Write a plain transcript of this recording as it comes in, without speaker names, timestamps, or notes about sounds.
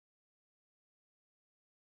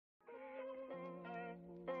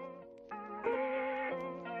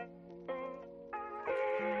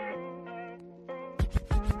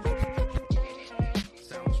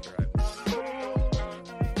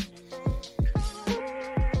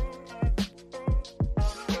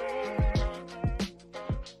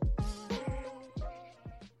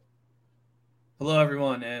Hello,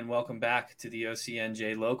 everyone, and welcome back to the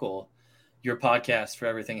OCNJ Local, your podcast for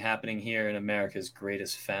everything happening here in America's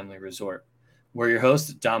greatest family resort. We're your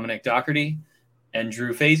hosts, Dominic Doherty and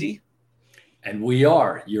Drew Fazy. And we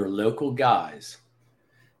are your local guys.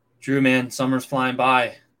 Drew, man, summer's flying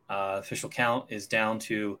by. Official count is down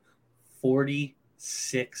to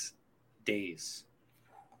 46 days.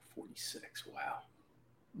 46, wow.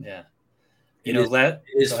 Yeah. It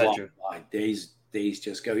is flying by. Days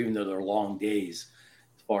just go, even though they're long days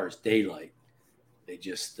as far as daylight. They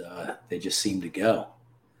just seem to go.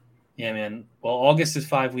 Yeah, man. Well, August is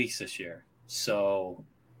 5 weeks this year. So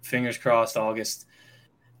fingers crossed August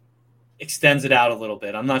extends it out a little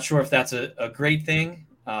bit. I'm not sure if that's a great thing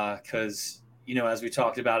because, as we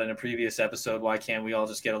talked about in a previous episode, why can't we all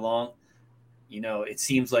just get along? It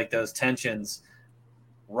seems like those tensions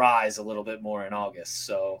rise a little bit more in August.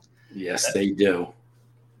 So yes, they do.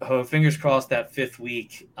 Fingers crossed that fifth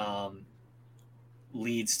week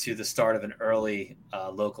leads to the start of an early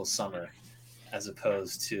local summer as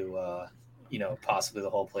opposed to, possibly the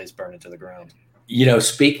whole place burning to the ground.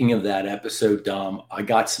 Speaking of that episode, Dom, I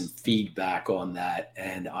got some feedback on that,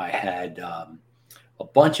 and I had a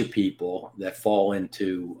bunch of people that fall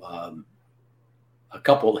into a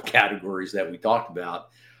couple of the categories that we talked about.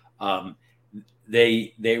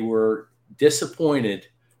 They were disappointed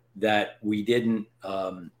that we didn't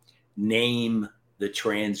name the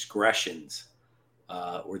transgressions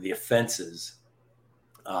or the offenses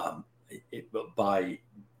by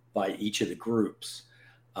each of the groups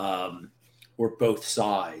or both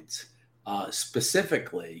sides.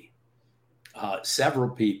 Specifically, several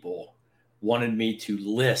people wanted me to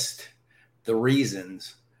list the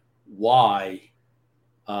reasons why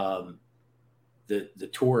the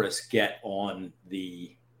tourists get on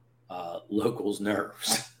the locals'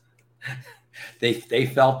 nerves. They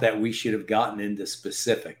felt that we should have gotten into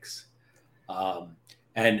specifics.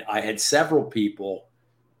 And I had several people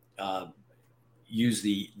use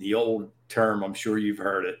the old term, I'm sure you've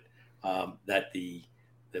heard it, that the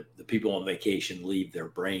people on vacation leave their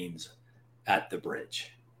brains at the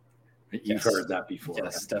bridge. You've heard that before.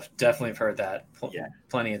 Yes, definitely have heard that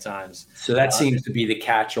plenty of times. So that seems to be the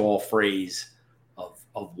catch-all phrase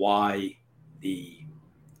of why the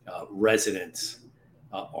residents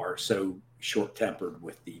are so short-tempered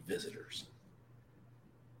with the visitors.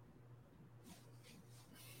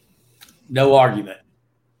 No argument.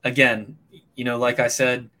 Again, like I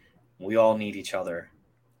said, we all need each other.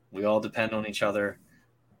 We all depend on each other.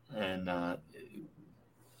 And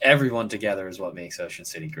everyone together is what makes Ocean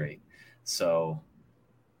City great. So,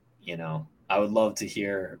 I would love to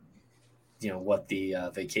hear, what the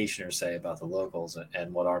vacationers say about the locals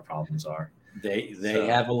and what our problems are. They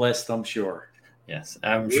have a list, I'm sure. Yes,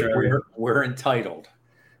 I'm sure. We're entitled.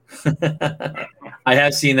 I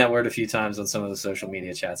have seen that word a few times on some of the social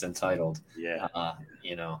media chats, entitled. Yeah.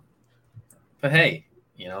 But hey,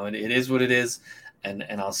 it is what it is. And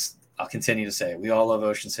I'll continue to say, we all love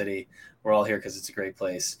Ocean City. We're all here because it's a great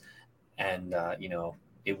place. And,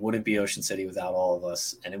 it wouldn't be Ocean City without all of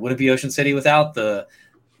us. And it wouldn't be Ocean City without the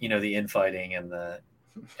infighting and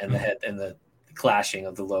the clashing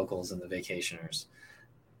of the locals and the vacationers.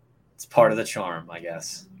 It's part of the charm, I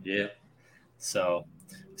guess. Yeah. So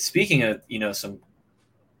speaking of, some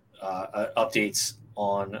updates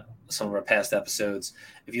on some of our past episodes,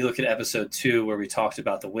 if you look at episode 2, where we talked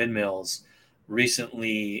about the windmills,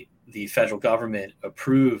 recently the federal government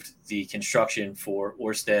approved the construction for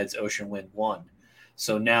Ørsted's Ocean Wind 1.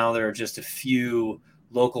 So now there are just a few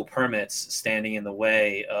local permits standing in the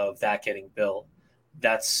way of that getting built.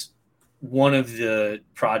 That's one of the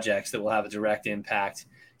projects that will have a direct impact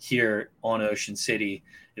here on Ocean City.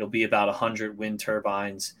 It'll be about 100 wind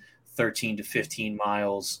turbines, 13 to 15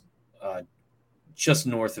 miles just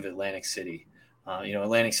north of Atlantic City.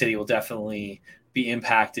 Atlantic City will definitely be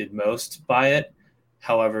impacted most by it.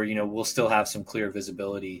 However, we'll still have some clear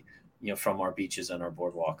visibility, from our beaches and our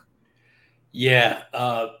boardwalk. Yeah.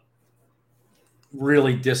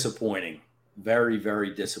 Really disappointing. Very,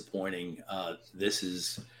 very disappointing. This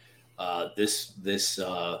is this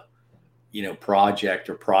project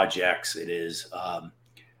or projects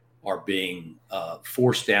are being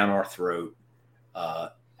forced down our throat.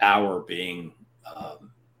 Our being,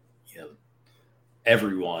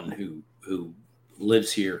 everyone who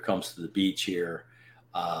lives here, comes to the beach here.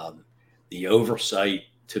 The oversight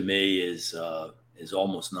to me is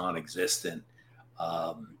almost non-existent.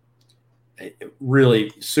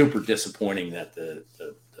 Really super disappointing that the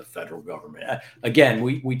federal government, again,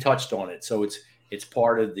 we touched on it. So it's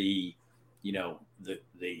part of the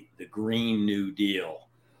Green New Deal.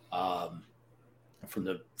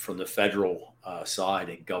 from the federal side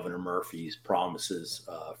and Governor Murphy's promises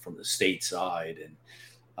from the state side, and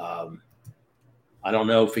I don't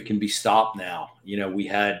know if it can be stopped now. We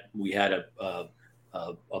had a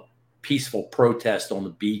peaceful protest on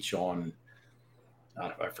the beach on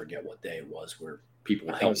I forget what day it was, where people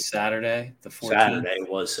I think it was Saturday, the 14th. Saturday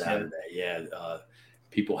was Saturday, yeah.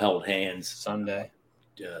 People held hands. Sunday.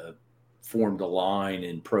 Formed a line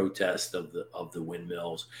in protest of the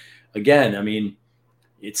windmills. Again, I mean,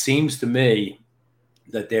 it seems to me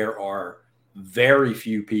that there are very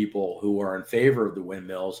few people who are in favor of the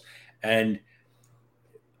windmills. And,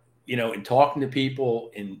 in talking to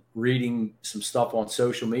people and reading some stuff on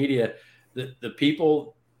social media, the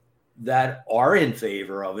people that are in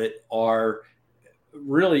favor of it are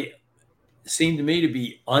really seem to me to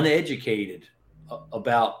be uneducated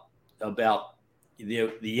about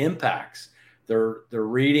the impacts. They're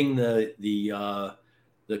reading the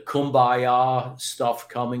kumbaya stuff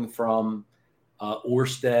coming from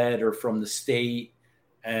Ørsted or from the state,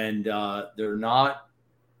 and they're not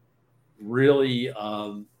really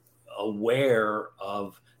aware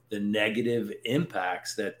of the negative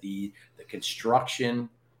impacts that the construction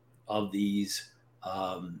of these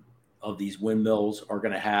windmills are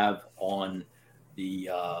going to have on the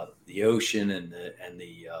ocean and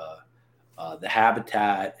the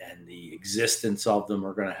habitat, and the existence of them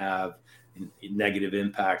are going to have negative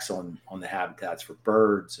impacts on the habitats for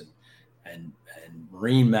birds and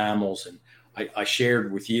marine mammals. And I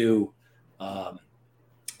shared with you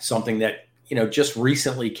something that just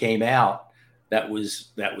recently came out that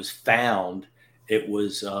was found. It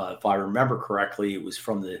was, if I remember correctly, it was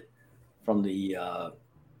from the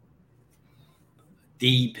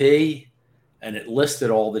DEP, and it listed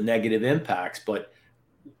all the negative impacts. But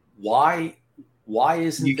why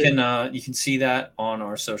isn't you can see that on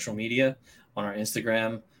our social media, on our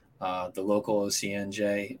Instagram, the local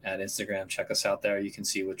OCNJ at Instagram. Check us out there. You can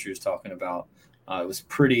see what Drew's talking about. It was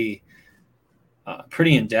pretty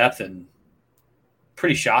in depth and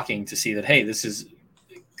pretty shocking to see that, hey, this is,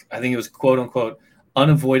 I think it was quote unquote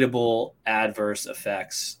unavoidable adverse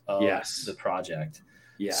effects of the project.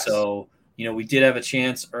 Yes. So, we did have a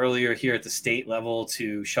chance earlier here at the state level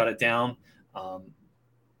to shut it down.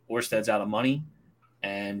 Ørsted's out of money,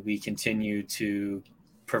 and we continue to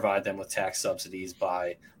provide them with tax subsidies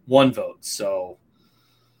by one vote. So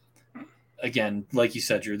again, like you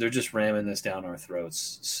said, Drew, they're just ramming this down our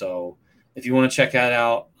throats. So if you want to check that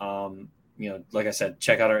out, like I said,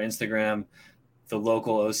 check out our Instagram, the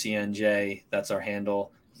local OCNJ. That's our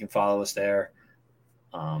handle. You can follow us there.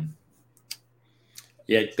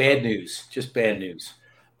 Yeah, bad news. Just bad news.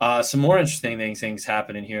 Some more interesting things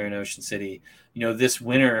happening here in Ocean City. This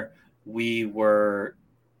winter we were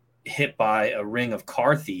hit by a ring of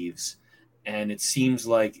car thieves, and it seems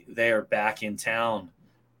like they are back in town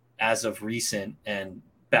as of recent and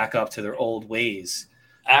back up to their old ways.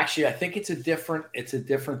 Actually, I think it's a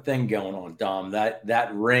different thing going on, Dom. That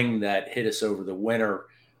ring that hit us over the winter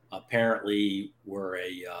apparently were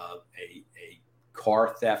a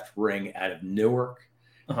car theft ring out of Newark.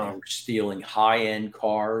 Uh-huh. They were stealing high-end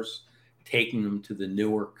cars, taking them to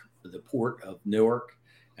the port of Newark,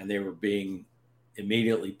 and they were being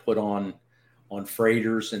immediately put on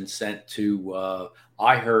freighters and sent to,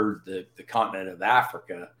 I heard, the continent of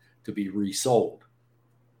Africa to be resold.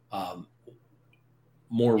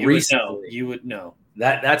 More recently, you would know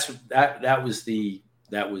that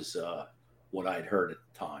was what I'd heard at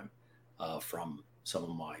the time from some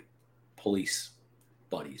of my police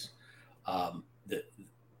buddies.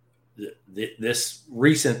 This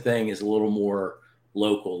recent thing is a little more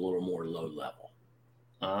local, a little more low level.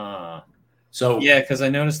 So yeah, because I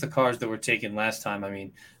noticed the cars that were taken last time. I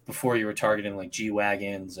mean, before you were targeting like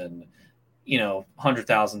G-Wagons and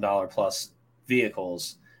 $100,000 plus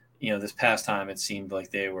vehicles. This past time it seemed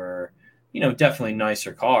like they were, definitely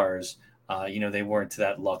nicer cars. They weren't to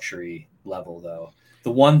that luxury level though.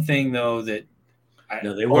 The one thing though that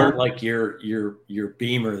they weren't like your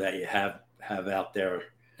Beamer that you have out there.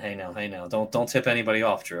 I know. Don't tip anybody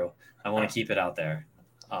off, Drew. I want to keep it out there.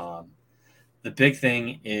 The big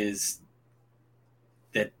thing is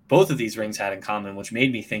that both of these rings had in common, which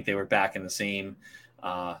made me think they were back in the same,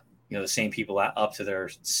 the same people up to their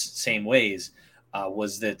same ways,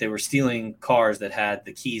 was that they were stealing cars that had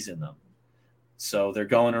the keys in them. So they're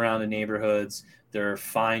going around the neighborhoods, they're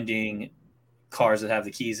finding cars that have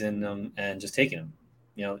the keys in them and just taking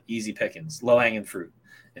them. Easy pickings, low hanging fruit,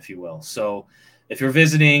 if you will. So if you're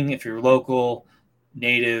visiting, if you're local,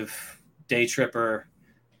 native, day tripper,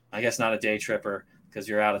 I guess not a day tripper because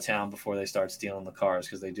you're out of town before they start stealing the cars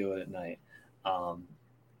because they do it at night.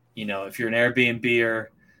 If you're an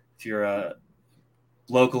Airbnb-er, if you're a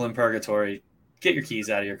local in purgatory, get your keys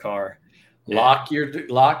out of your car. Lock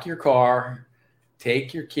your car,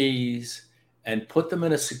 take your keys, and put them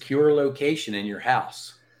in a secure location in your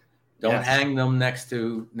house. Don't hang them next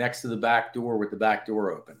to the back door with the back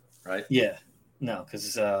door open, right? Yeah, no,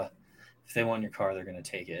 because if they want your car, they're going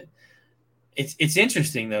to take it. It's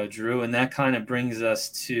interesting though, Drew, and that kind of brings us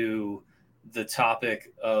to the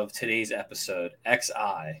topic of today's episode,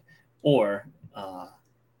 XI, or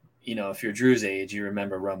if you're Drew's age, you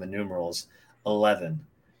remember Roman numerals 11.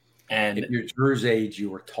 And if you're Drew's age, you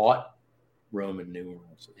were taught Roman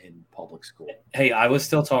numerals in public school. Hey, I was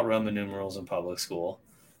still taught Roman numerals in public school.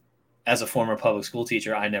 As a former public school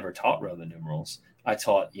teacher, I never taught Roman numerals. I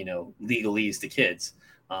taught, legalese to kids,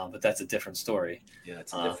 but that's a different story. Yeah,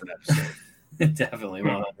 it's a different episode. Definitely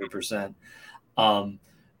 100%.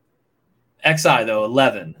 XI, though,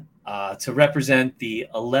 11, to represent the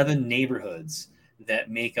 11 neighborhoods that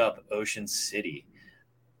make up Ocean City.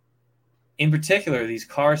 In particular, these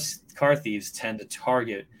car thieves tend to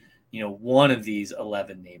target, one of these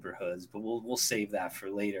 11 neighborhoods, but we'll save that for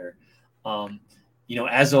later.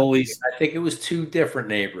 As always, I think it was 2 different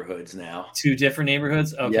neighborhoods now. 2 different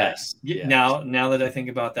neighborhoods? Okay. Yes. Now that I think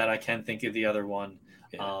about that, I can think of the other one.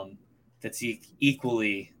 Yeah. That's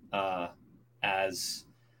equally as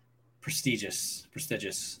prestigious,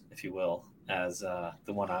 if you will, as the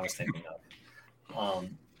one I was thinking of.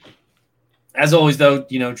 As always, though,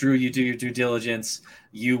 Drew, you do your due diligence.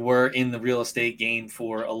 You were in the real estate game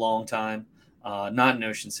for a long time, not in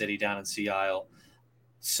Ocean City, down in Sea Isle.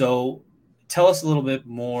 So tell us a little bit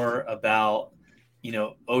more about,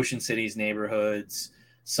 Ocean City's neighborhoods,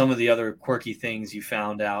 some of the other quirky things you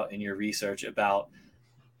found out in your research about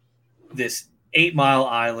this 8-mile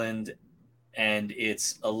island and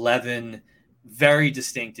its 11 very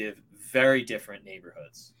distinctive, very different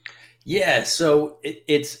neighborhoods. Yeah, so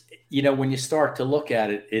it's when you start to look at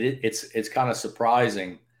it, it's kind of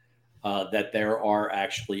surprising that there are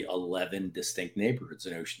actually 11 distinct neighborhoods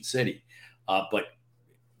in Ocean City. But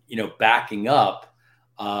backing up,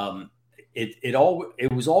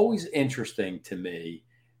 it was always interesting to me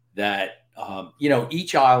that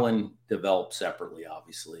each island developed separately,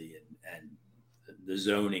 obviously, and the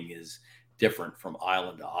zoning is different from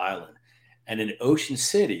island to island. And in Ocean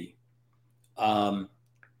City,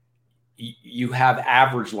 you have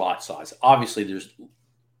average lot size. Obviously, there's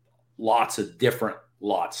lots of different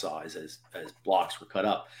lot size as blocks were cut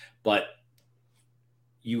up, but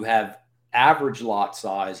you have average lot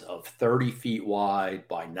size of 30 feet wide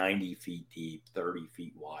by 90 feet deep, 30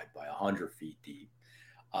 feet wide by 100 feet deep,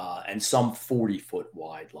 and some 40-foot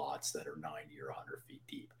wide lots that are 90 or 100 feet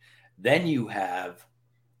deep. Then you have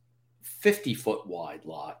 50-foot wide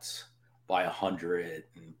lots by 100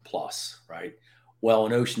 and plus, right? Well,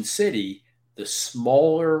 in Ocean City, the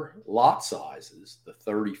smaller lot sizes, the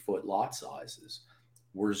 30-foot lot sizes,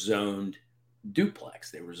 were zoned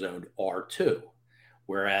duplex. They were zoned R2,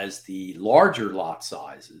 whereas the larger lot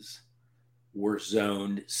sizes were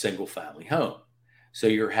zoned single-family home. So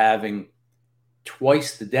you're having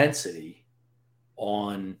twice the density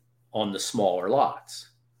on the smaller lots,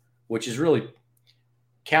 which is really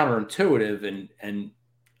counterintuitive, and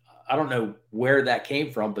I don't know where that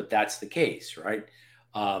came from, but that's the case, right?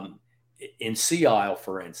 In Sea Isle,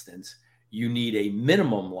 for instance, you need a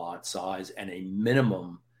minimum lot size and a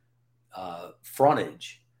minimum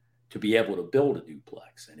frontage to be able to build a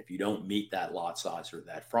duplex. And if you don't meet that lot size or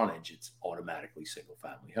that frontage, it's automatically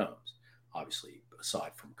single-family homes, obviously,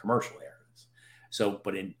 aside from commercial areas. So,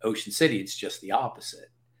 but in Ocean City, it's just the opposite.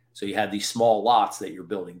 So you have these small lots that you're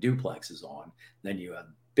building duplexes on, then you have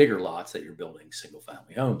bigger lots that you're building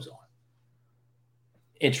single-family homes on.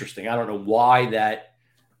 Interesting. I don't know why that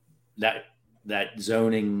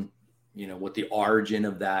zoning, what the origin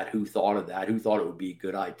of that, who thought of that, who thought it would be a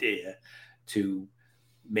good idea to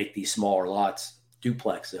make these smaller lots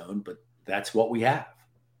duplex zone, but that's what we have.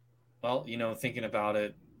 Well, thinking about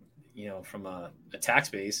it, from a tax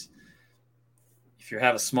base, if you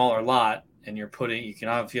have a smaller lot and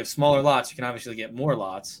if you have smaller lots, you can obviously get more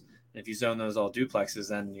lots. And if you zone those all duplexes,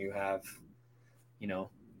 then you have,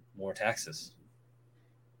 more taxes.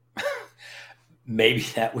 Maybe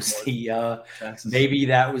that was the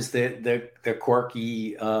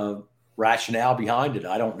quirky rationale behind it.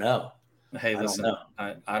 I don't know. Hey, listen,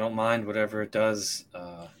 I don't mind whatever it does.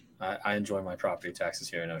 I enjoy my property taxes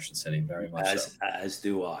here in Ocean City very much. As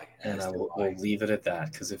do I. We'll leave it at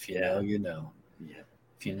that, because if you know, you know. Yeah.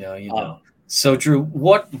 If you know, you know. So, Drew,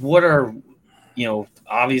 what are,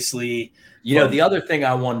 obviously. The other thing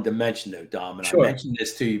I wanted to mention, though, Dom, and sure. I mentioned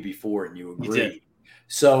this to you before and you agreed.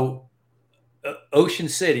 So Ocean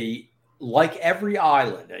City, like every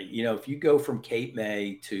island, if you go from Cape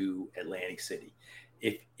May to Atlantic City,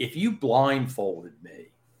 if you blindfolded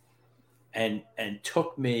me and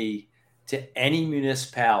took me to any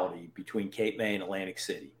municipality between Cape May and Atlantic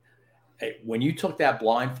City, when you took that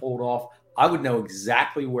blindfold off, I would know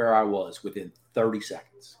exactly where I was within 30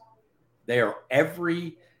 seconds. They are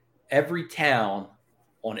every town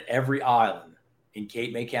on every island in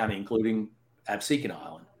Cape May County, including Absecon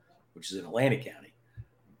Island, which is in Atlantic County,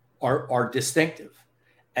 are distinctive.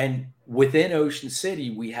 And within Ocean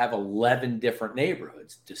City, we have 11 different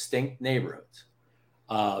neighborhoods, distinct neighborhoods.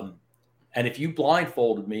 And if you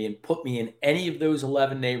blindfolded me and put me in any of those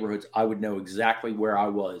 11 neighborhoods, I would know exactly where I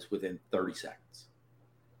was within 30 seconds.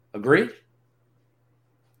 Agree?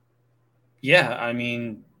 Yeah, I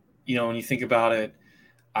mean, when you think about it,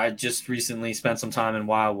 I just recently spent some time in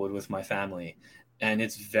Wildwood with my family, and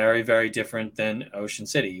it's very, very different than Ocean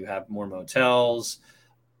City. You have more motels,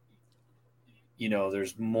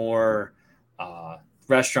 there's more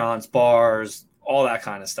restaurants, bars, all that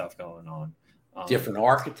kind of stuff going on. Different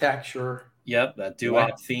architecture. Yep, that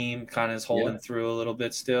doo-wop theme kind of is holding through a little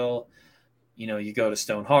bit still. You go to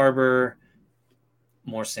Stone Harbor,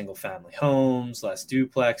 more single-family homes, less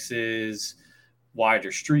duplexes,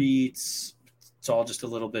 wider streets. It's all just a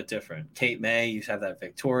little bit different. Cape May, you have that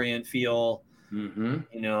Victorian feel. Mm-hmm.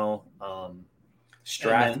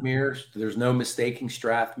 Strathmere, there's no mistaking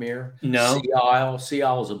Strathmere. No. Sea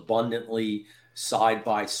Isle is abundantly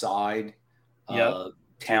side-by-side.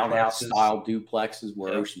 Townhouse-style duplexes,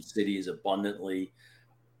 where Ocean City is abundantly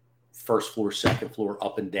first floor, second floor,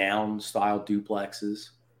 up and down style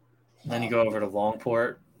duplexes. And then you go over to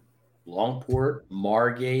Longport,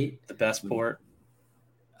 Margate, the best port,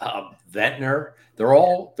 Ventnor. They're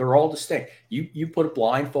all distinct. You put a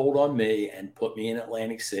blindfold on me and put me in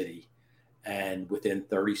Atlantic City, and within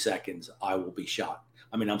 30 seconds I will be shot.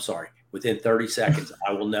 I mean, I'm sorry. Within 30 seconds,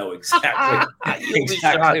 I will know exactly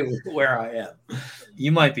where I am.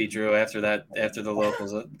 You might be, Drew, after the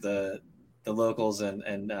locals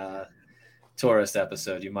and tourist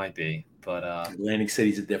episode. You might be, but Atlantic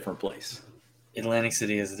City's a different place. Atlantic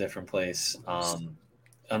City is a different place.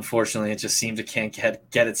 Unfortunately, it just seems it can't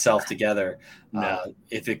get itself together. No.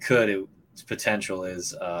 If it could, its potential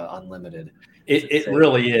is unlimited. It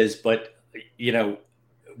really is, but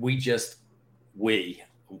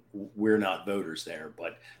we're not voters there,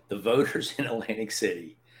 but the voters in Atlantic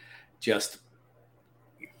City just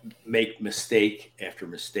make mistake after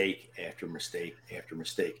mistake after mistake after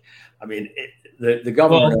mistake. I mean, the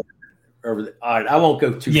government all right, I won't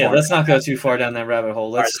go too far. Yeah, let's not go too far down that rabbit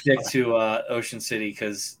hole. Let's stick to Ocean City,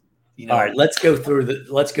 because all right, let's go through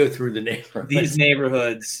the neighborhoods. These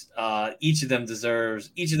neighborhoods, each of them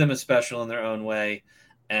is special in their own way,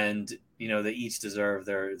 and they each deserve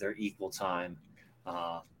their equal time.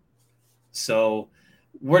 So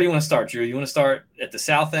where do you want to start, Drew? You want to start at the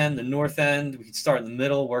south end, the north end? We can start in the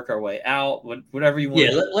middle, work our way out. Whatever you want.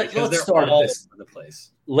 Yeah, let's start at this. The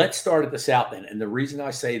place. Let's start at the south end, and the reason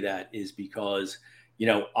I say that is because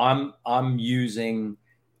I'm using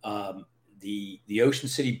the Ocean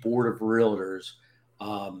City Board of Realtors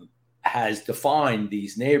has defined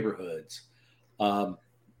these neighborhoods, so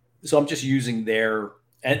I'm just using their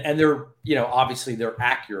and they're obviously they're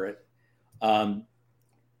accurate.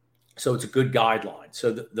 So it's a good guideline.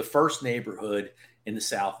 So the first neighborhood in the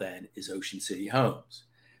South End is Ocean City Homes.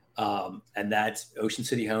 And that's Ocean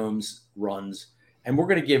City Homes runs, and we're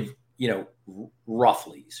going to give,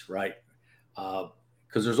 roughlies, right?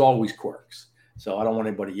 Because there's always quirks. So I don't want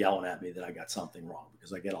anybody yelling at me that I got something wrong,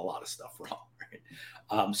 because I get a lot of stuff wrong.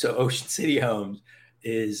 Right? So Ocean City Homes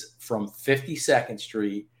is from 52nd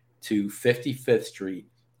Street to 55th Street,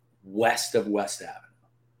 west of West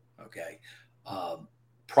Avenue. Okay.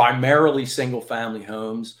 Primarily single family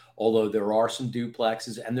homes, although there are some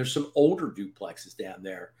duplexes, and there's some older duplexes down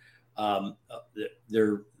there. I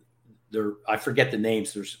forget the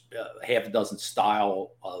names. There's half a dozen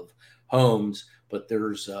style of homes, but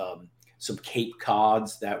there's some Cape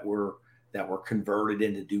Cods that were converted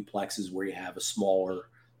into duplexes, where you have a smaller,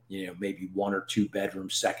 maybe 1 or 2 bedroom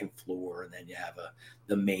second floor, and then you have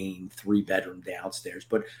the main 3-bedroom downstairs.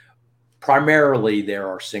 But primarily, there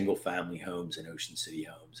are single-family homes in Ocean City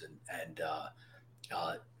Homes, and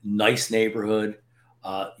nice neighborhood.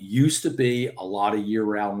 Used to be a lot of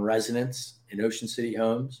year-round residents in Ocean City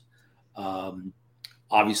Homes.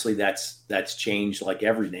 Obviously, that's changed, like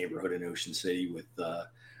every neighborhood in Ocean City,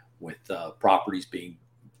 with properties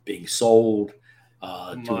being sold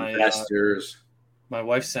to investors. My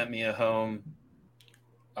wife sent me a home.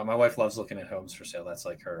 My wife loves looking at homes for sale. That's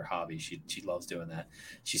like her hobby. She loves doing that.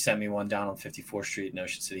 She sent me one down on 54th Street in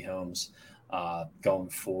Ocean City Homes, going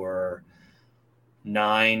for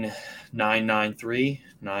 9,993,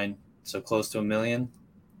 so close to $1 million.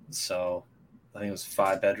 So I think it was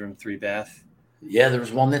 5-bedroom, 3-bath. Yeah, there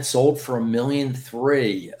was one that sold for $1.3 million.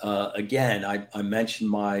 Again, I mentioned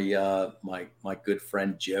my good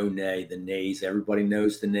friend Joe Nay, the Nays. Everybody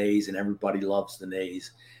knows the Nays, and everybody loves the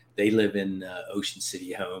Nays. They live in Ocean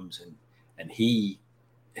City Homes, and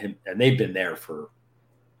they've been there for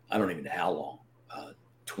I don't even know how long,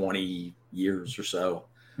 20 years or so.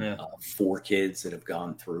 Yeah. 4 kids that have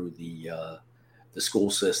gone through the school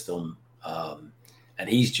system, and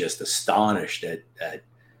he's just astonished at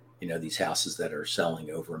these houses that are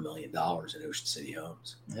selling over $1 million in Ocean City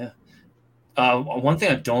Homes. Yeah. One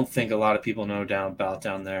thing I don't think a lot of people know down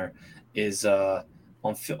there is off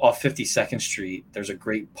 52nd Street. There's a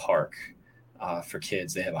great park for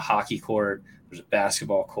kids. They have a hockey court. There's a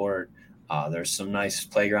basketball court. There's some nice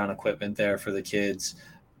playground equipment there for the kids.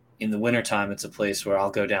 In the wintertime, it's a place where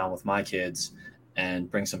I'll go down with my kids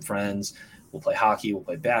and bring some friends. We'll play hockey. We'll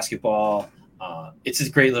play basketball. It's a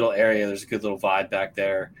great little area. There's a good little vibe back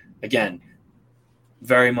there. Again,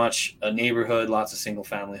 very much a neighborhood, lots of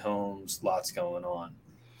single-family homes, lots going on.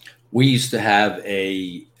 We used to have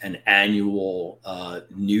an annual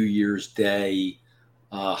New Year's Day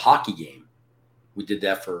hockey game. We did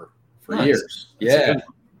that for Nice. years.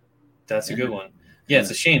 That's a good one. Yeah,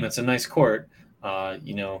 it's a shame. It's a nice court.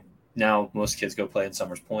 Now most kids go play in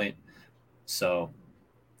Summers Point. So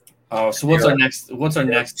what's our next? What's our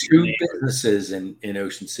next? 2 businesses in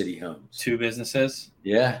Ocean City Homes. 2 businesses.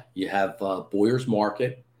 Yeah, you have Boyer's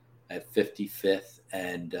Market at 55th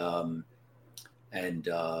and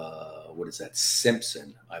what is that?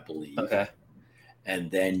 Simpson, I believe. Okay. And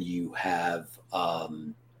then you have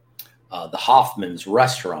the Hoffman's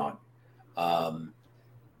Restaurant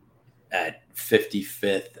at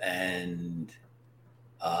 55th and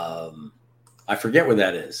I forget where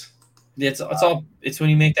that is. It's when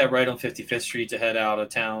you make that right on 55th Street to head out of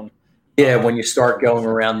town. Yeah, when you start going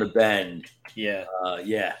around the bend. Yeah.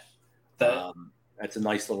 That's a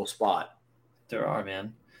nice little spot. There are,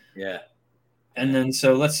 man. Yeah. And then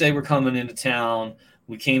so let's say we're coming into town.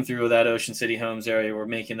 We came through that Ocean City Homes area. We're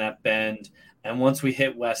making that bend. And once we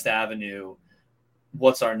hit West Avenue,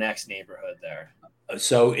 what's our next neighborhood there?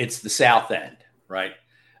 So it's the South End, right?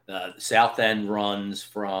 The South End runs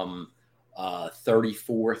from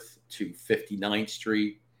 34th to 59th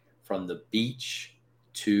Street, from the beach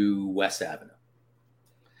to West Avenue,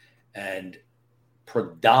 and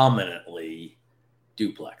predominantly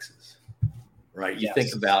duplexes, right? Yes.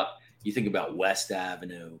 You think about West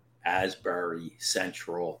Avenue, Asbury,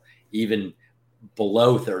 Central, even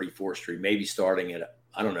below 34th Street, maybe starting at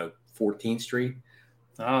 14th Street.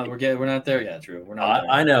 We're not there yet, Drew. We're not.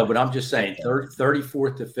 I know, but I'm just saying,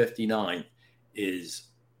 34th to 59th is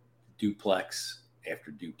duplex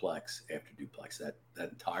after duplex after duplex. That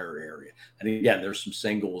entire area, and again, there's some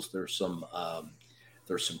singles, there's some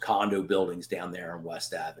condo buildings down there on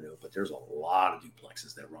West Avenue, but there's a lot of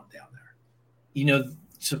duplexes that run down there.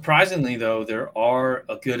 Surprisingly though, there are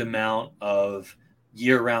a good amount of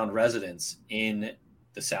year-round residents in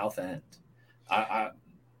the South End. I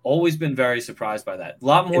always been very surprised by that. A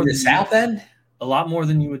lot more in the South End. A lot more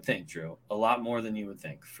than you would think, Drew. A lot more than you would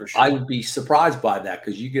think, for sure. I would be surprised by that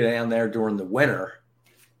because you get down there during the winter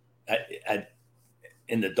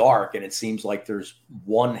in the dark, and it seems like there's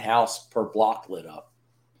one house per block lit up.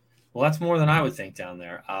 Well, that's more than I would think down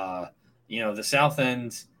there. The South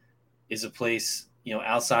End is a place,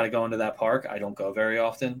 outside of going to that park, I don't go very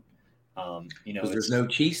often. There's no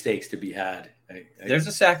cheesesteaks to be had. There's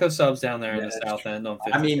a Sacco Subs down there in the South End.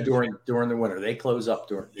 During the winter, they close up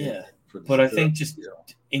during. But I think just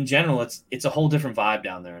in general, it's a whole different vibe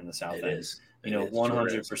down there in the South End. It is.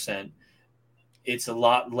 100%. It's a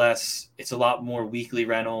lot less. It's a lot more weekly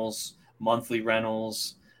rentals, monthly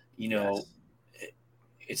rentals. Yes.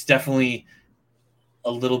 It's definitely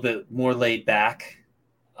a little bit more laid back.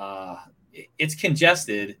 It's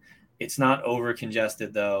congested. It's not over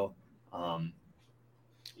congested though.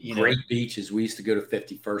 Great beaches. We used to go to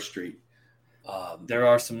 51st Street. There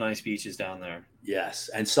are some nice beaches down there. Yes,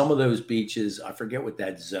 and some of those beaches, I forget what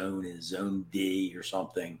that zone is, Zone D or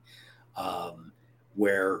something,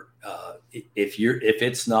 where if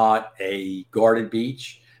it's not a guarded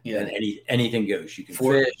beach, then anything goes. You can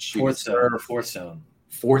fish. Fourth zone.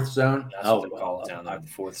 Fourth zone. That's what they call it down there. The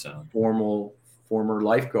fourth zone. Former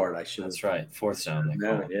lifeguard. I should. That's right. Fourth zone.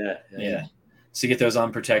 Yeah. So you get those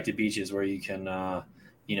unprotected beaches where you can,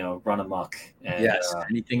 run amok. And,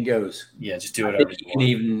 anything goes. Yeah, just do it. You can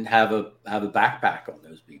even have a backpack on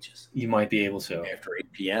those beaches. You might be able to after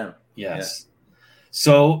 8 p.m. Yes. Yeah.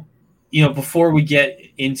 So, before we get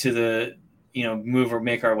into the, move or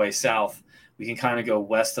make our way south, we can kind of go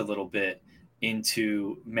west a little bit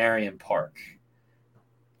into Marion Park.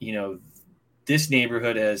 You know, this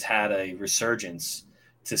neighborhood has had a resurgence,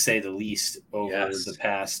 to say the least, over the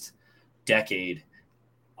past decade.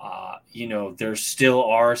 You know, there still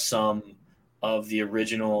are some of the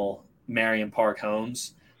original Marion Park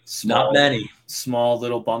homes, Not many, small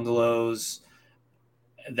little bungalows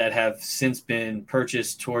that have since been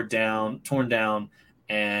purchased, torn down,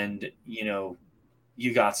 and you know,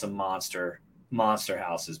 you got some monster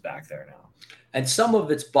houses back there now. and some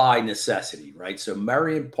of it's by necessity, right? So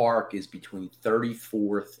Marion Park is between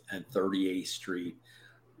 34th and 38th Street,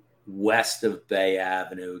 west of Bay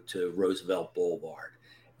Avenue to Roosevelt Boulevard,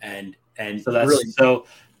 and So that's really, so.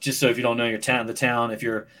 Just so if you don't know the town, if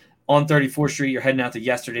you're on 34th Street, you're heading out to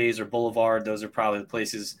Yesterday's or Boulevard. Those are probably the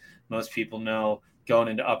places most people know. Going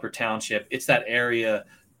into Upper Township, it's that area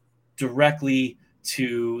directly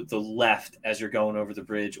to the left as you're going over the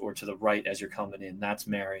bridge, or to the right as you're coming in. That's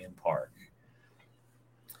Marion Park.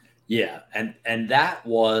 yeah, and that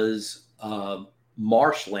was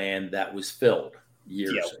marshland that was filled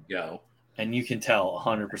years ago, and you can tell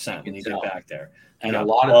 100% when you get back there. And a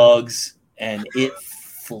lot bugs, and it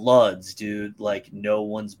floods, dude, like no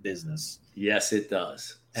one's business. Yes, it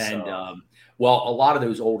does. And well, a lot of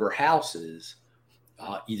those older houses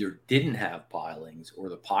either didn't have pilings, or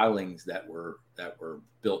the pilings that were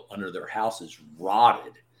built under their houses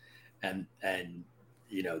rotted, and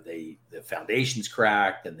you know, the foundations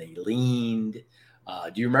cracked and they leaned.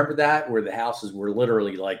 Do you remember that, where the houses were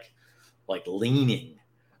literally like leaning?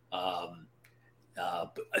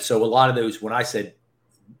 So a lot of those, when I said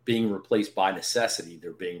being replaced by necessity,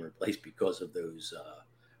 they're being replaced because of those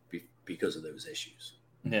issues.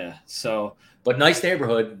 Yeah. So, but nice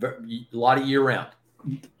neighborhood, a lot of year round.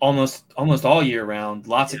 Almost all year round.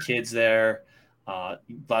 Lots of kids there.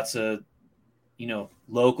 Lots of, you know,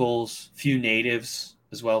 locals, few natives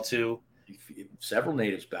as well too. Several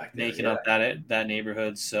natives back there making up that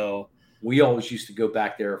neighborhood. So we always used to go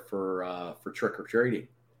back there for trick or treating.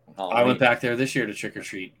 I went back there this year to trick or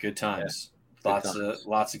treat. Good times. Yeah.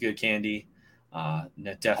 Lots of good candy.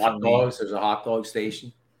 Definitely. Hot dogs. There's a hot dog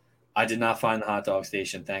station. I did not find the hot dog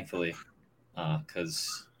station, thankfully,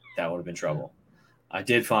 because that would have been trouble. I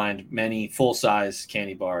did find many full-size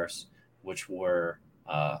candy bars, which were,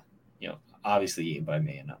 you know, obviously eaten by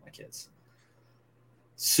me and not my kids.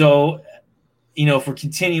 So, you know, if we're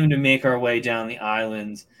continuing to make our way down the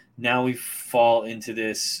island, now we fall into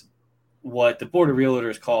this, what the Board of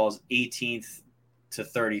Realtors calls 18th to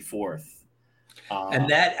 34th. And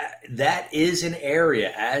that is an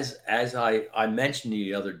area, as I mentioned to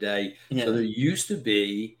you the other day. Yeah. So there used to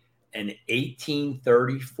be an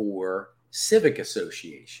 1834 Civic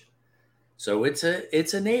Association. So it's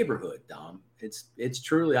a neighborhood, Dom. It's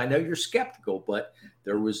truly, I know you're skeptical, but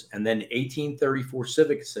there was, and then 1834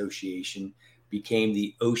 Civic Association became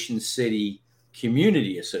the Ocean City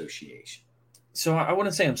Community Association. So I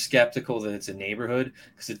wouldn't say I'm skeptical that it's a neighborhood,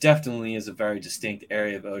 because it definitely is a very distinct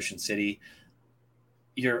area of Ocean City.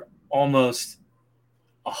 You're almost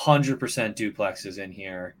 100% duplexes in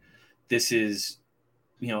here. This is,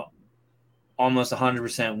 you know, almost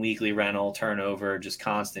 100% weekly rental turnover, just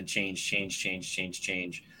constant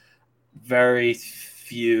change. Very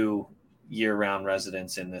few year-round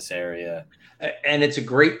residents in this area. And it's a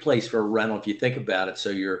great place for a rental if you think about it. So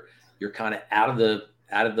you're kind of out of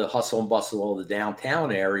the hustle and bustle of the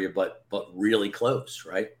downtown area, but really close,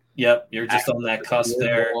 right? Yep, you're just on that cusp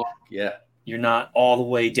there. Yeah. You're not all the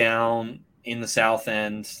way down in the South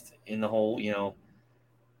End, in the whole, you know,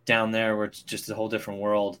 down there where it's just a whole different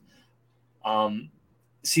world.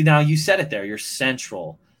 See, now you said it there. You're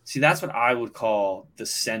central. See, that's what I would call the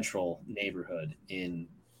central neighborhood in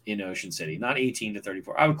Ocean City, not 18 to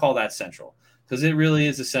 34. I would call that central, because it really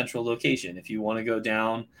is a central location. If you want to go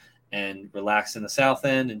down and relax in the South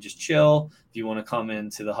End and just chill, if you want to come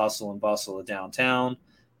into the hustle and bustle of downtown,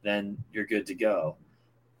 then you're good to go.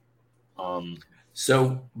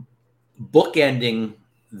 So bookending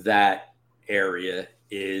that area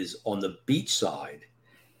is on the beach side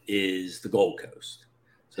is the Gold Coast.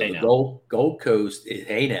 So the Gold Coast is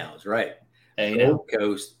is right. Gold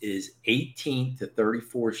Coast is 18th to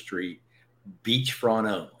 34th Street, beachfront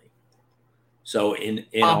only. So in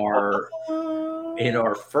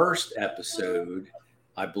our first episode,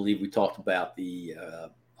 I believe we talked about the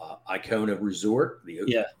Icona Resort,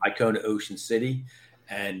 the Icona Ocean City,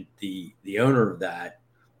 and the owner of that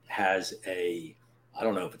has I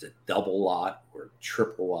don't know if it's a double lot or a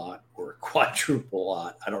triple lot or a quadruple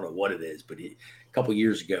lot. I don't know what it is, but a couple of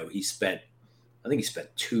years ago, he spent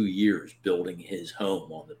 2 years building his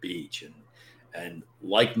home on the beach. And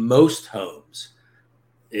like most homes,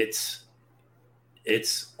 it's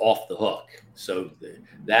it's off the hook. So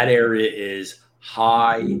that area is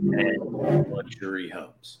high-end luxury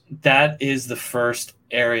homes. That is the first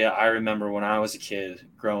area I remember when I was a kid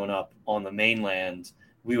growing up on the mainland.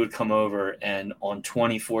 We would come over, and on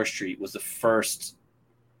 24th Street was the first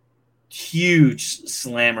huge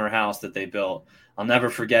slammer house that they built. I'll never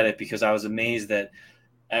forget it because I was amazed that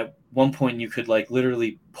at one point you could like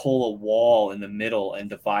literally pull a wall in the middle and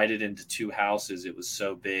divide it into two houses. It was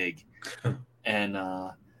so big. And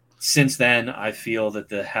since then, I feel that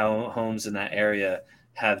the homes in that area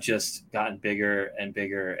have just gotten bigger and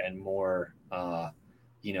bigger and more,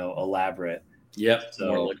 elaborate. Yep,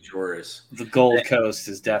 more So luxurious. the Gold Coast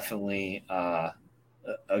is definitely a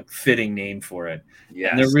fitting name for it.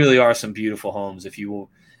 And there Yes. really are some beautiful homes. If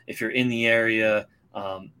you're in the area,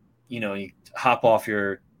 you hop off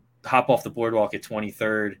the boardwalk at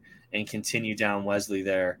 23rd and continue down Wesley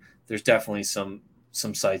there. There's definitely some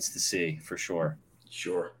sights to see for sure.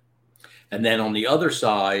 Sure. And then on the other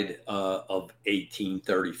side of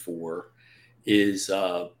 1834 is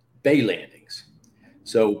Bay Landings.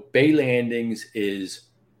 So Bay Landings is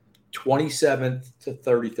 27th to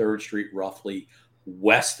 33rd Street, roughly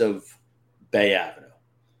west of Bay Avenue.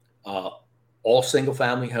 All single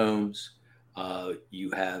family homes.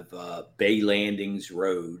 You have Bay Landings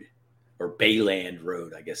Road, or Bayland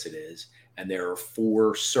Road, I guess it is. And there are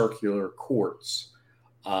 4 circular courts.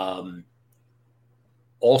 All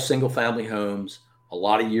single family homes, a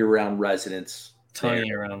lot of year-round residents. Ton of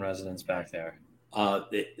year-round residents back there.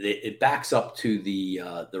 It backs up to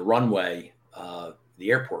the runway,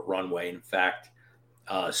 the airport runway. In fact,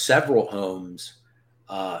 several homes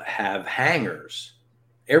have hangars,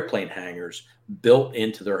 airplane hangars built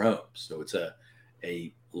into their homes. So it's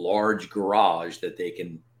a large garage that they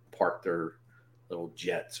can park their little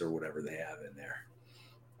jets or whatever they have in there.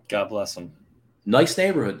 God bless them. Nice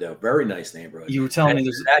neighborhood, though. Very nice neighborhood. You were telling me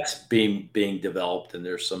that's being developed, and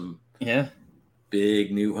there's some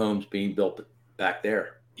big new homes being built back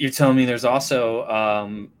there. You're telling me there's also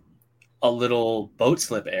a little boat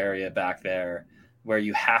slip area back there where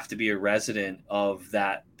you have to be a resident of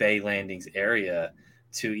that Bay Landings area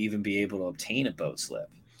to even be able to obtain a boat slip.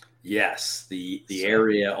 Yes, the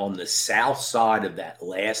area on the south side of that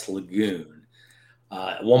last lagoon.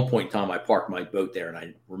 At one point in time, I parked my boat there, and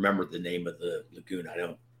I remember the name of the lagoon. I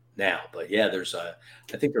don't now, but yeah,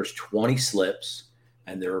 I think there's 20 slips,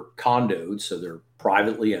 and they're condoed, so they're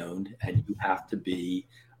privately owned, and you have to be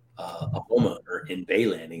a homeowner in Bay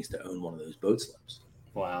Landings to own one of those boat slips.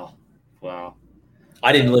 Wow.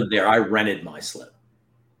 I didn't live there. I rented my slip,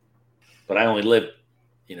 but I only lived,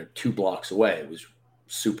 2 blocks away. It was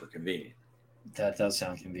super convenient. That does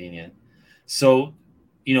sound convenient. So,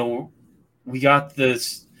 we got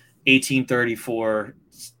this 1834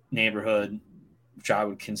 neighborhood, which I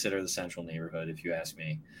would consider the central neighborhood, if you ask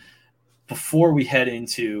me. Before we head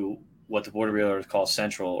into what the Board of Realtors call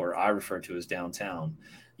central, or I refer to as downtown,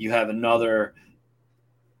 you have another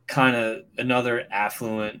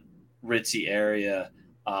affluent, ritzy area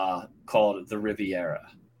called the Riviera.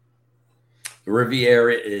 The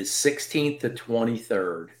Riviera is 16th to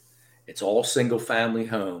 23rd. It's all single family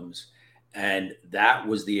homes. And that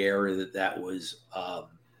was the area that was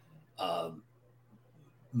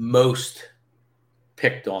most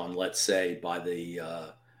picked on, let's say, by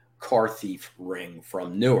the car thief ring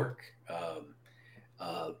from Newark.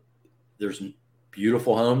 There's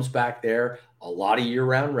beautiful homes back there, a lot of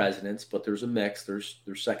year-round residents, but there's a mix. There's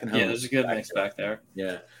second homes. Yeah, there's a good mix back there.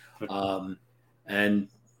 Yeah. And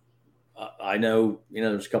I know,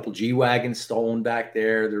 there's a couple G-Wagons stolen back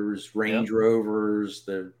there. There was Range Rovers.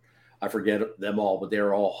 I forget them all, but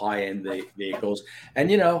they're all high-end vehicles.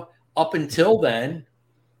 And, up until then,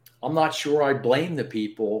 I'm not sure I blame the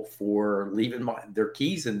people for leaving their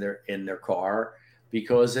keys in their car,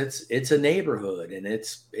 because it's a neighborhood, and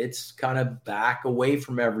it's kind of back away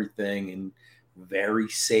from everything and very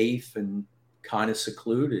safe and kind of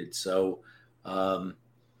secluded. So, until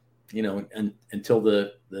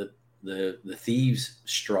the thieves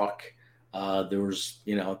struck, there was,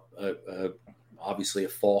 obviously a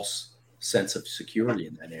false sense of security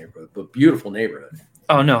in that neighborhood, but beautiful neighborhood.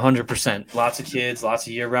 Oh no, 100%. Lots of kids, lots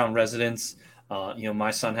of year-round residents. My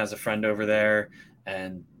son has a friend over there,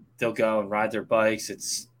 and they'll go and ride their bikes.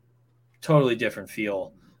 It's totally different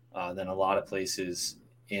feel than a lot of places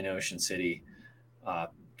in Ocean City.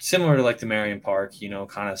 Similar to like the Marion Park,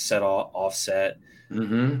 kind of set offset,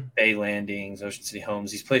 Bay Landings, Ocean City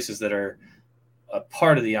Homes, these places that are a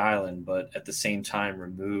part of the island, but at the same time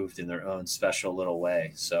removed in their own special little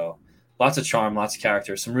way. So lots of charm, lots of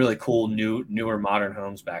character, some really cool newer modern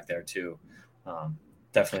homes back there too.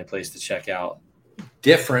 Definitely a place to check out.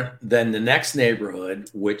 different than the next neighborhood,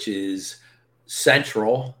 which is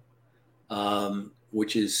Central,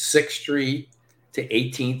 which is 6th Street to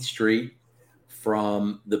 18th Street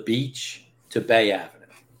from the beach to Bay Avenue.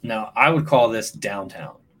 Now, I would call this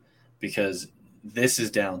downtown because this is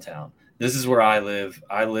downtown. This is where I live.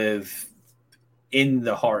 I live in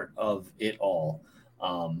the heart of it all.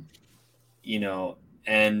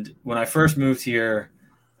 And when I first moved here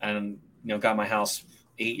and, got my house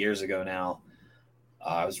 8 years ago now,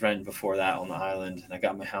 I was renting before that on the island, and I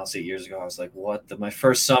got my house 8 years ago. I was like, what? My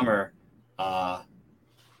first summer, because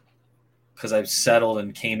I settled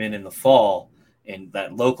and came in the fall in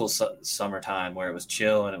that local summertime where it was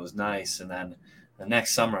chill and it was nice. And then the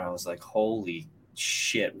next summer I was like, holy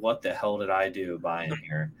shit, what the hell did I do buying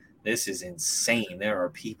here? This is insane. There are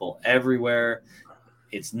people everywhere.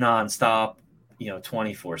 It's nonstop,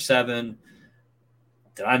 24/7.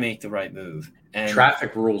 Did I make the right move? And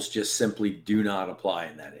traffic rules just simply do not apply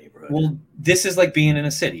in that neighborhood. Well, this is like being in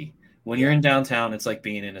a city. When you're in downtown, it's like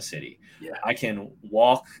being in a city. Yeah. I can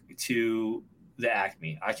walk to the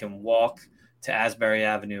Acme. I can walk to Asbury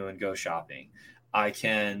Avenue and go shopping. I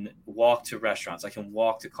can walk to restaurants. I can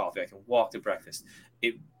walk to coffee. I can walk to breakfast.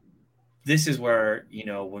 This is where,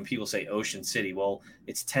 when people say Ocean City, well,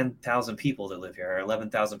 it's 10,000 people that live here, or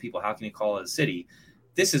 11,000 people. How can you call it a city?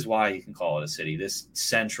 This is why you can call it a city, this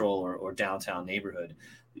central or downtown neighborhood,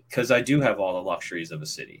 because I do have all the luxuries of a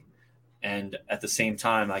city. And at the same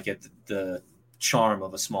time, I get the charm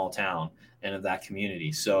of a small town and of that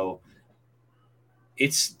community. So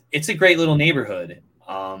it's a great little neighborhood.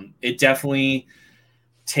 It definitely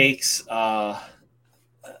takes a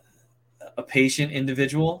patient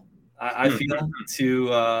individual, I feel,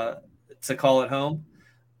 to call it home.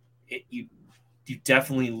 You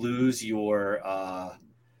definitely lose your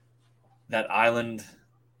that island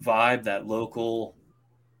vibe, that local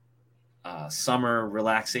summer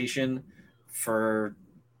relaxation for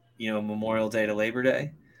Memorial Day to Labor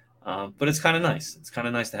Day. But it's kind of nice. It's kind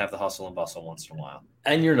of nice to have the hustle and bustle once in a while.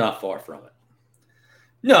 And you're not far from it.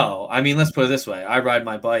 No, I mean, let's put it this way. I ride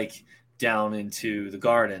my bike down into the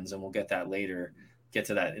gardens, and we'll get that later. Get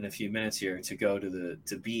to that in a few minutes here, to go to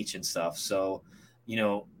the beach and stuff. So,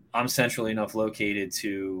 I'm centrally enough located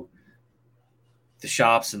to the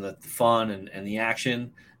shops and the fun and the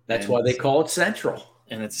action. That's why they call it Central.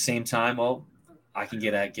 And at the same time, well, I can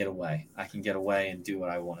get away. I can get away and do what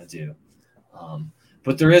I want to do.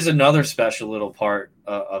 But there is another special little part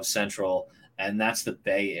of Central, and that's the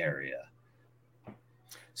Bay Area.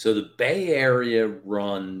 So the Bay Area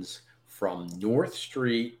runs from North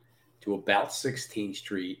Street to about 16th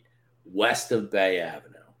Street, west of Bay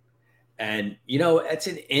Avenue. And, it's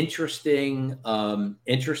an interesting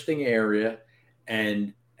area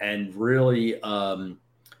and really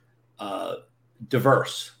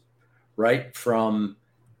diverse, right? From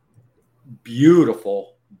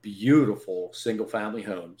beautiful single family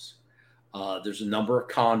homes. There's a number of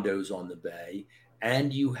condos on the bay,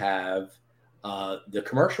 and you have the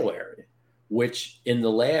commercial area, which in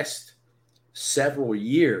the last several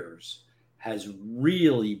years has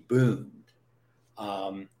really boomed.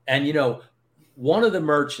 And one of the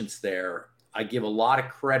merchants there, I give a lot of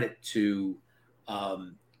credit to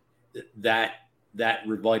that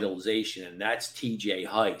revitalization, and that's TJ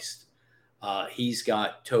Heist. He's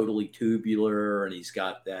got Totally Tubular, and he's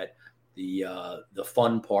got the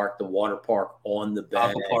fun park, the water park on the bay.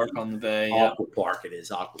 Aqua Park on the bay. Aqua Park, it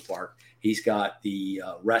is Aqua Park. He's got the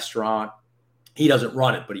restaurant. He doesn't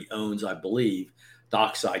run it, but he owns, I believe,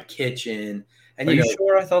 Dockside Kitchen. And Are you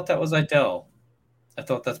sure? I thought that was Idell. I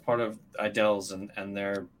thought that's part of Idell's and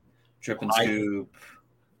their Drip and Scoop.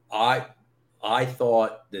 I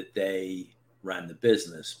thought that they ran the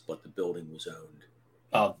business, but the building was owned.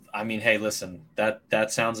 Oh, I mean, hey, listen,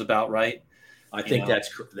 that sounds about right. I think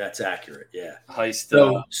that's accurate. Yeah. Heist.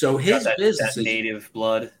 So his business that native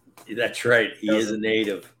blood. That's right. He is a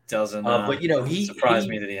native. Doesn't. But he surprised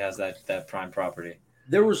me that he has that prime property.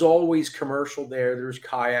 There was always commercial there. There's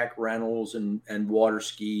kayak rentals and water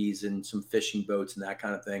skis and some fishing boats and that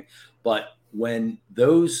kind of thing. But when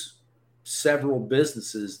those several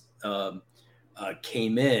businesses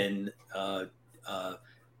came in,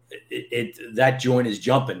 that joint is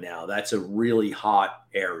jumping now. That's a really hot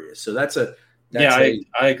area. So I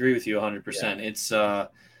agree with you 100%. Yeah. It's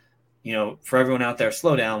for everyone out there,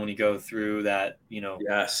 slow down when you go through that,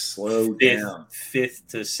 slow down 5th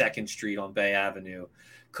to 2nd Street on Bay Avenue,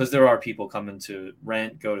 because there are people coming to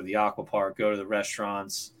rent, go to the Aqua Park, go to the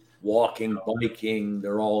restaurants, walking, biking.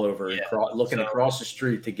 They're all over, looking across the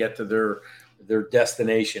street to get to their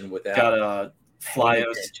destination without. Got a Fly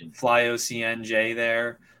OCNJ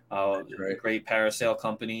there, great parasail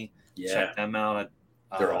company. Yeah. Check them out.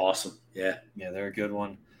 They're awesome. Yeah. Yeah, they're a good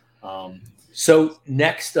one. So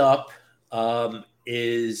next up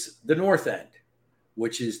is the North End,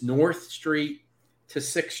 which is North Street to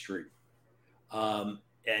 6th Street.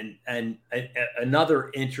 And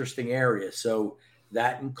another interesting area. So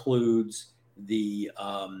that includes the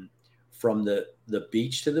from the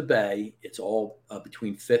beach to the bay. It's all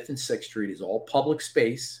between 5th and 6th Street is all public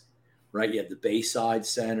space, right? You have the Bayside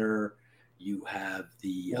Center. You have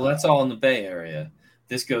the Well, that's all in the Bay Area.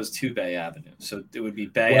 This goes to Bay Avenue, so it would be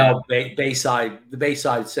Bay well Avenue. Bayside. The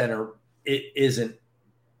Bayside Center it isn't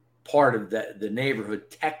part of the neighborhood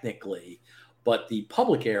technically, but the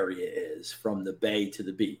public area is from the bay to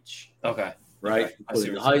the beach. Okay. Right. Okay.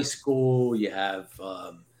 Including the high school, you have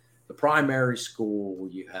the primary school,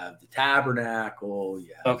 you have the tabernacle,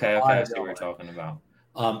 you have Okay. I see what you're talking about.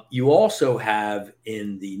 You also have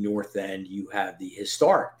in the North End, you have the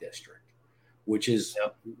historic district, which is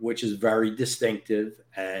very distinctive,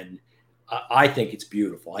 and I think it's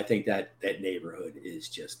beautiful. I think that neighborhood is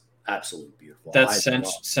just absolutely beautiful. That's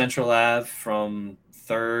Central Ave from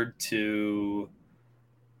 3rd to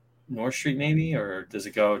North Street, maybe, or does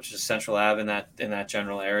it go just Central Ave in that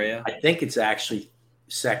general area? I think it's actually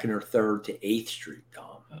 2nd or 3rd to 8th Street,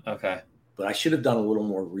 Tom. Okay, but I should have done a little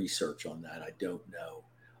more research on that. I don't know.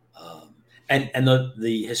 And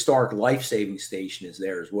the historic life saving station is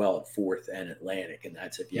there as well at 4th and Atlantic, and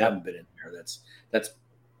that's if you haven't been in there, that's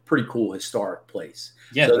pretty cool historic place.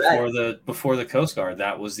 Yeah, so before the Coast Guard,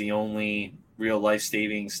 that was the only real life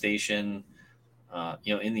saving station,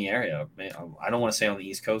 in the area. I don't want to say on the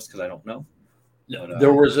East Coast because I don't know. But,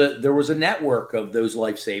 there was a network of those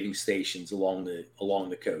life saving stations along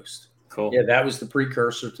the coast. Cool. Yeah, that was the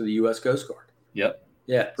precursor to the U.S. Coast Guard. Yep.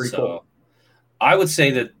 Yeah, pretty cool. I would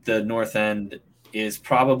say that the North End is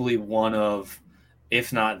probably one of,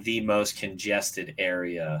 if not the most congested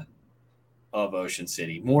area of Ocean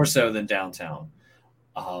City, more so than downtown.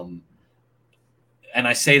 And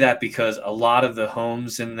I say that because a lot of the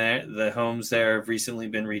homes there have recently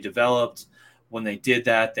been redeveloped. When they did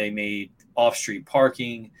that, they made off-street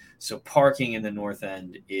parking. So parking in the North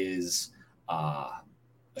End is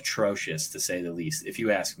atrocious, to say the least, if you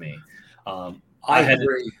ask me. I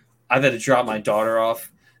agree. I've had to drop my daughter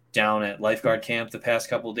off down at lifeguard camp the past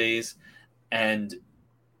couple of days, and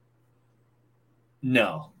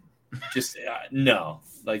no.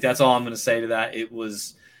 Like, that's all I'm going to say to that. It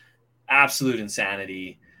was absolute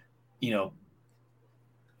insanity. No.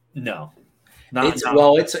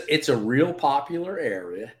 It's a real popular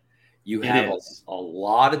area. You have a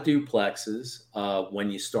lot of duplexes. When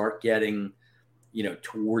you start getting,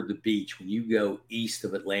 toward the beach, when you go east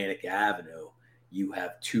of Atlantic Avenue, you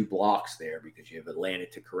have 2 blocks there because you have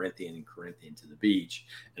Atlantic to Corinthian and Corinthian to the beach,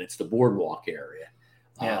 and it's the boardwalk area.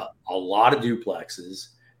 Yeah. A lot of duplexes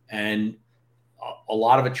and a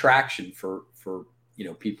lot of attraction for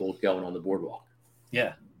people going on the boardwalk.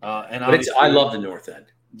 Yeah, and I love the North End.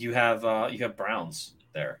 You have Browns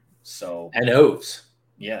there, and Oves.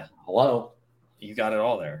 Yeah, hello. You got it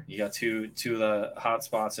all there. You got two of the hot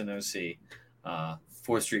spots in OC.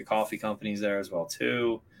 4th Street Coffee Company's there as well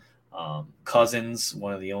too. Cousins,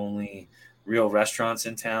 one of the only real restaurants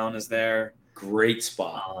in town, is there. Great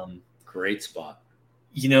spot. Great spot.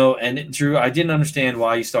 And Drew, I didn't understand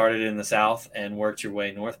why you started in the South and worked your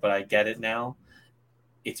way north, but I get it now.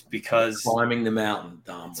 It's because we're climbing the mountain,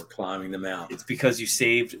 Dom. We're climbing the mountain. It's because you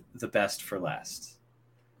saved the best for last.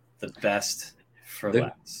 The best for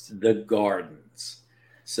last. The gardens.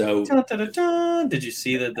 So dun, dun, dun, dun. Did you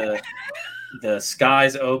see that the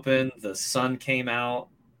skies opened, the sun came out?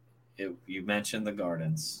 You mentioned the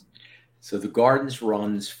gardens. So the gardens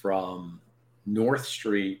runs from North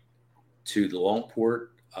Street to the Longport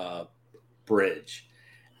Bridge.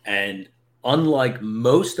 And unlike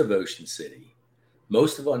most of Ocean City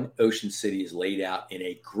is laid out in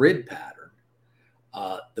a grid pattern.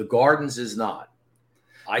 The gardens is not.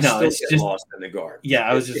 I still get lost in the garden. Yeah,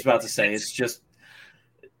 I was just about to say, it's just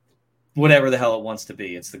whatever the hell it wants to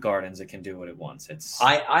be. It's the gardens that can do what it wants.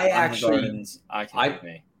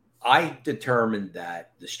 I determined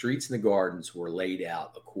that the streets and the gardens were laid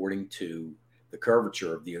out according to the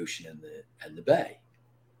curvature of the ocean and the bay.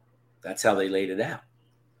 That's how they laid it out.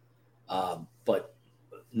 But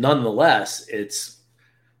nonetheless, it's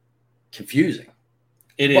confusing.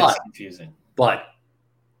 It is confusing. But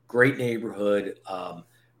great neighborhood,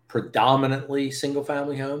 predominantly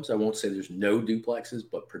single-family homes. I won't say there's no duplexes,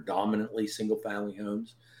 but predominantly single-family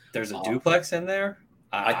homes. There's a duplex in there?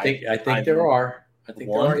 I think there are. I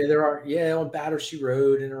think there are. Yeah, there are. Yeah, on Battersea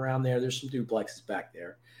Road and around there, there's some duplexes back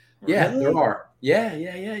there. Yeah, really? There are.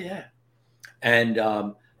 Yeah.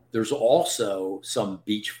 And there's also some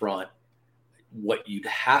beachfront, what you'd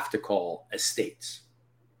have to call estates,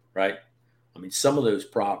 right? I mean, some of those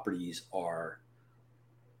properties are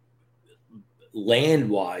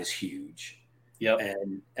land-wise huge, Yep.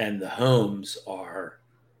 and the homes are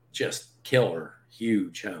just killer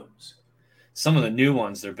huge homes. Some of the new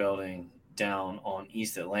ones they're building down on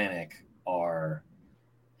East Atlantic are,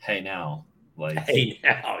 hey now, like, Hey,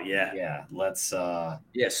 now, yeah, yeah, let's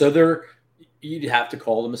yeah. So you'd have to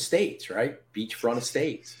call them estates, right? Beachfront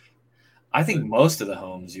estates. I think most of the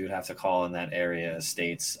homes you would have to call in that area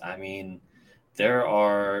estates. I mean, there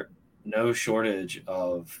are no shortage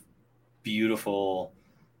of beautiful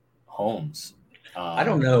homes. I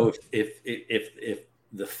don't know if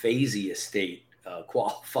the Fazy estate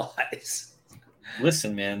qualifies.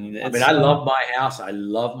 Listen, man, I mean, it's I love my house. I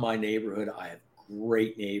love my neighborhood. I have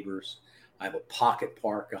great neighbors. I have a pocket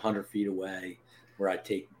park 100 feet away where I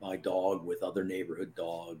take my dog with other neighborhood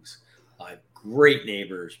dogs. I have great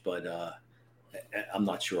neighbors, but I'm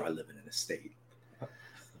not sure I live in an estate.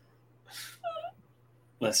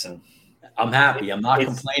 listen. I'm happy. I'm not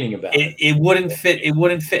complaining about it. It wouldn't fit. It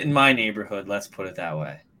wouldn't fit in my neighborhood. Let's put it that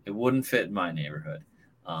way. It wouldn't fit in my neighborhood.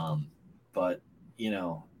 But you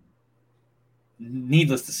know,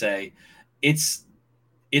 needless to say, it's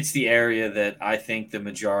it's the area that I think the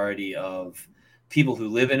majority of people who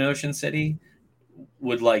live in Ocean City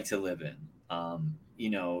would like to live in.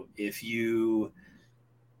 If you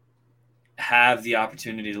have the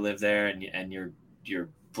opportunity to live there and you're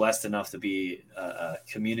blessed enough to be a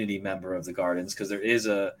community member of the Gardens, because there is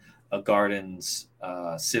a Gardens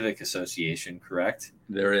civic association, correct?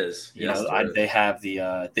 There is. Yes, there is. They have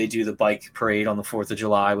they do the bike parade on the 4th of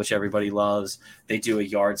July, which everybody loves. They do a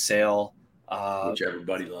yard sale, Which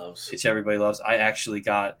everybody loves. which everybody loves. I actually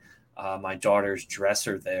got my daughter's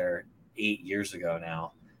dresser there 8 years ago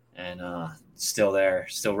now, and still there,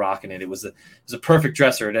 still rocking it. It was a perfect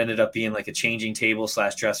dresser. It ended up being like a changing table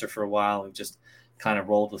 / dresser for a while. We've just kind of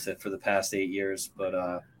rolled with it for the past 8 years.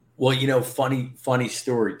 But well, funny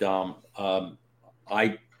story, Dom.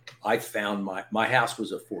 I found my house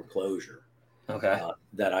was a foreclosure okay,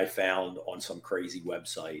 that I found on some crazy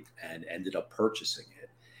website and ended up purchasing it.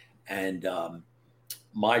 And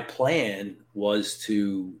my plan was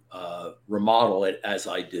to remodel it as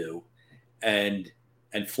I do, and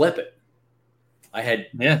flip it. I had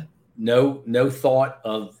yeah, no thought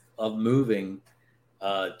of moving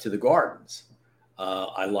to the Gardens.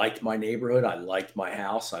 I liked my neighborhood. I liked my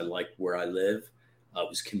house. I liked where I live. It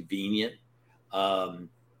was convenient. Um,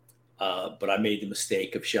 but I made the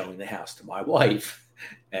mistake of showing the house to my wife,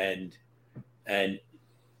 and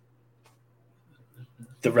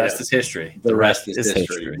the rest is history. The rest is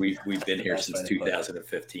history. We've been here since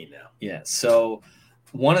 2015 now. Yeah. So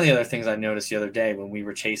one of the other things I noticed the other day when we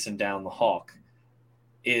were chasing down the hawk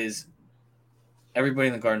is everybody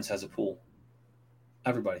in the Gardens has a pool.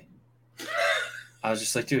 Everybody. I was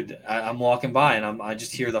just like, dude, I'm walking by and I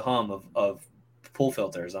just hear the hum of pool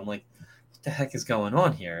filters. I'm like, what the heck is going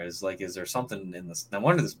on here? Is there something in this? No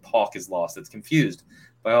wonder this hawk is lost. It's confused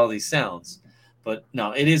by all these sounds. But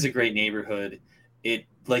no, it is a great neighborhood. It,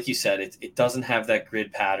 like you said, it doesn't have that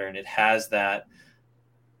grid pattern. It has that,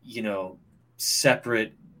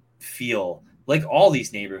 separate feel, like all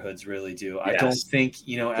these neighborhoods really do. Yes. I don't think,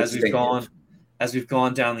 as we've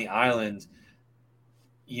gone down the island,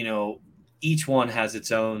 each one has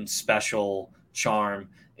its own special charm,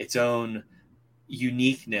 its own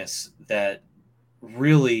uniqueness that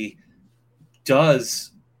really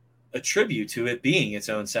does attribute to it being its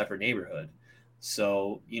own separate neighborhood.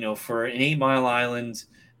 So, for an 8 Mile island,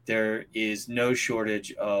 there is no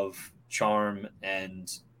shortage of charm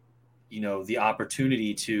and, the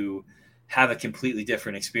opportunity to have a completely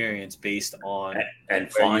different experience based on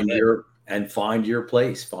and find your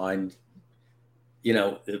place. Find,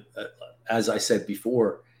 as I said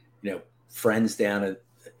before, friends down at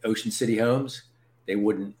Ocean City Homes, they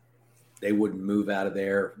wouldn't move out of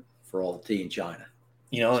there for all the tea in China.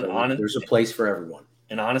 There's a place for everyone.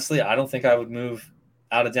 And honestly, I don't think I would move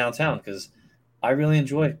out of downtown because I really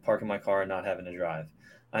enjoy parking my car and not having to drive.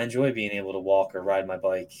 I enjoy being able to walk or ride my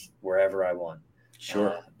bike wherever I want.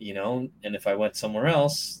 Sure. And if I went somewhere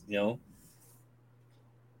else, I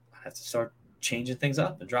have to start changing things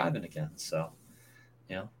up and driving again. So,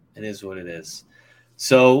 it is what it is.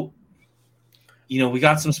 So, we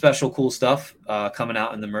got some special cool stuff coming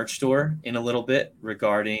out in the merch store in a little bit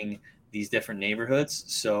regarding these different neighborhoods.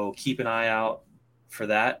 So keep an eye out for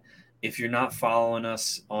that. If you're not following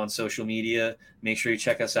us on social media, make sure you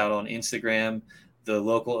check us out on Instagram. The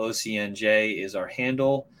local OCNJ is our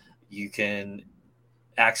handle. You can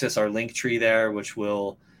access our link tree there, which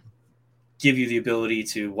will give you the ability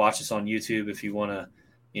to watch us on YouTube if you want to,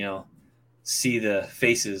 see the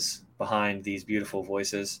faces behind these beautiful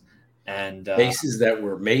voices. And Faces that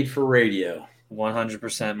were made for radio.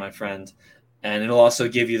 100%, my friend. And it'll also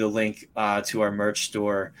give you the link to our merch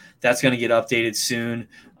store. That's going to get updated soon.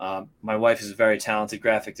 My wife is a very talented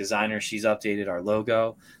graphic designer. She's updated our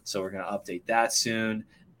logo, so we're going to update that soon.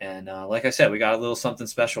 And like I said, we got a little something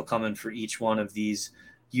special coming for each one of these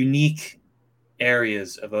unique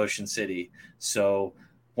areas of Ocean City. So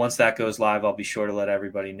once that goes live, I'll be sure to let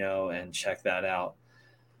everybody know and check that out.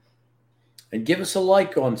 And give us a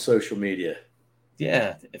like on social media.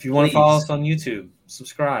 Yeah, if you want to follow us on YouTube,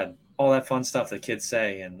 subscribe, all that fun stuff that kids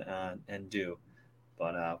say and do.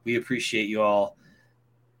 But we appreciate you all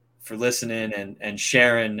for listening and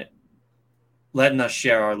sharing, letting us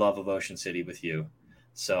share our love of Ocean City with you.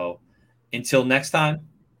 So until next time,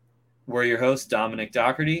 we're your hosts, Dominic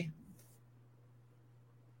Doherty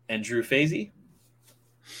and Drew Fazy.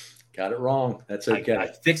 Got it wrong. That's okay. I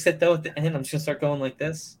fixed it, though, at the end. I'm just going to start going like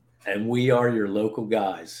this. And we are your local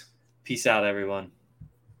guys. Peace out, everyone.